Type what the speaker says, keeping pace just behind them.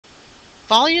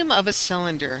Volume of a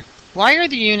cylinder. Why are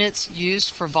the units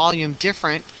used for volume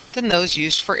different than those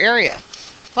used for area?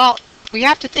 Well, we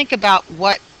have to think about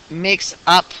what makes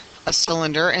up a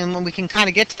cylinder, and when we can kind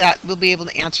of get to that, we'll be able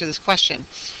to answer this question.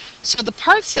 So the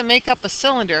parts that make up a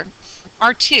cylinder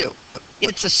are two.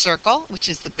 It's a circle, which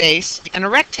is the base, and a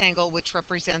rectangle, which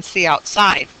represents the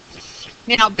outside.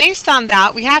 Now, based on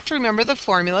that, we have to remember the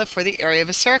formula for the area of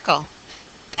a circle.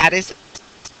 That is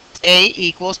A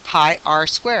equals pi r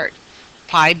squared.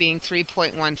 Pi being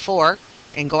 3.14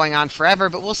 and going on forever,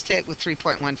 but we'll stick with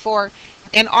 3.14,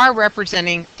 and r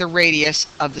representing the radius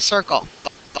of the circle.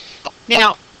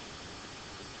 Now,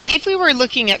 if we were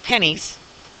looking at pennies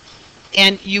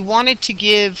and you wanted to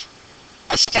give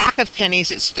a stack of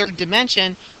pennies its third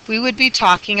dimension, we would be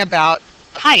talking about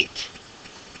height.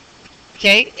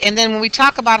 Okay, and then when we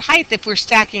talk about height, if we're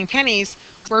stacking pennies,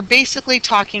 we're basically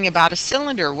talking about a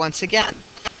cylinder once again.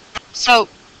 So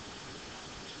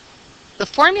the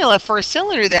formula for a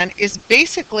cylinder then is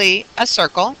basically a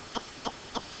circle,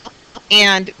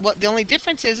 and what the only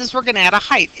difference is we're going to add a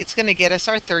height. It's going to get us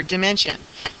our third dimension.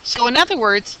 So in other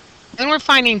words, when we're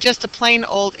finding just a plain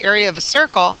old area of a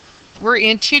circle, we're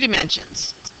in 2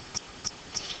 dimensions.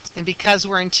 And because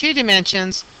we're in 2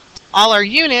 dimensions, all our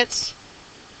units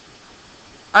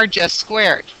are just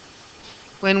squared.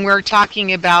 When we're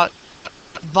talking about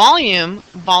volume,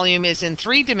 volume is in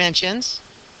 3 dimensions.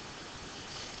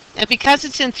 And because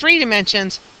it's in 3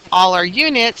 dimensions, all our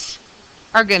units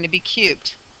are going to be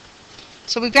cubed.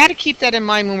 So we've got to keep that in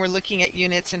mind when we're looking at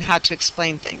units and how to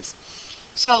explain things.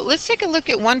 So let's take a look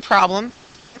at one problem.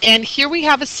 And here we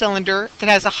have a cylinder that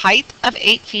has a height of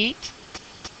 8 feet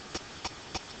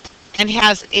and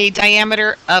has a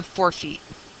diameter of 4 feet.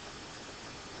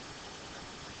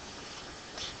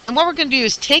 And what we're going to do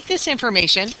is take this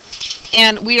information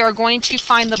and we are going to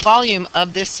find the volume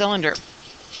of this cylinder.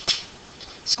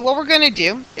 So what we're going to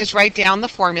do is write down the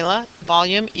formula.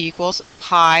 Volume equals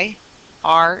pi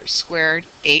r squared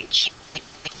h.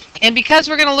 And because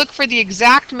we're going to look for the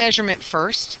exact measurement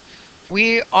first,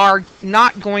 we are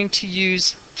not going to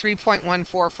use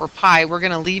 3.14 for pi. We're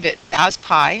going to leave it as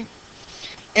pi.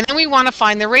 And then we want to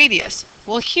find the radius.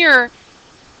 Well, here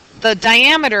the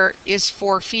diameter is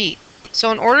 4 feet.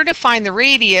 So in order to find the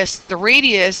radius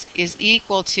is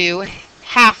equal to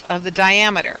half of the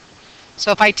diameter. So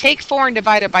if I take 4 and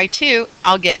divide it by 2,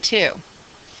 I'll get 2.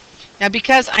 Now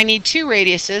because I need 2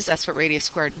 radiuses, that's what radius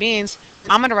squared means,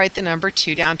 I'm going to write the number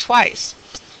 2 down twice.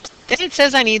 Then it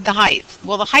says I need the height.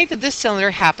 Well, the height of this cylinder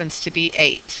happens to be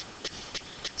 8.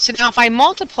 So now if I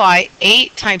multiply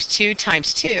 8 times 2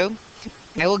 times 2,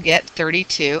 I will get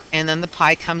 32, and then the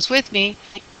pi comes with me.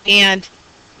 And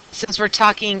since we're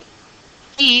talking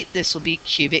feet, this will be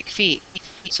cubic feet.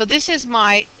 So this is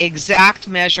my exact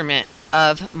measurement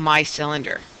of my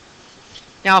cylinder.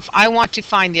 Now if I want to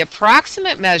find the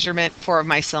approximate measurement for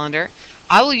my cylinder,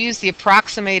 I will use the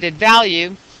approximated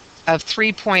value of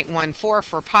 3.14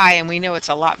 for pi, and we know it's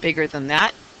a lot bigger than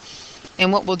that.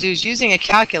 And what we'll do is, using a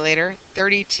calculator,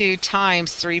 32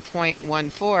 times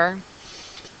 3.14,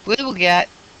 we will get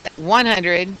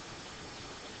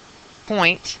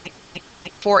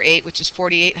 100.48, which is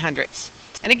 48 hundredths.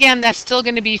 And again, that's still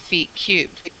going to be feet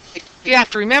cubed. You have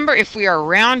to remember, if we are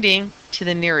rounding to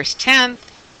the nearest tenth,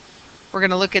 we're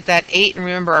going to look at that 8 and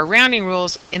remember our rounding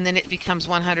rules, and then it becomes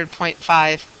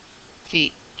 100.5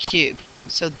 feet cubed.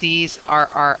 So these are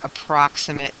our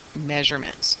approximate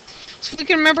measurements. So if we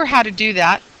can remember how to do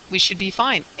that, we should be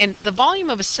fine. And the volume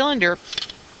of a cylinder,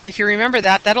 if you remember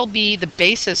that, that'll be the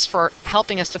basis for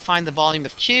helping us to find the volume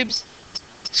of cubes,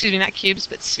 excuse me, not cubes,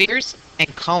 but spheres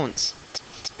and cones.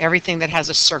 Everything that has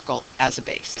a circle as a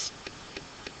base.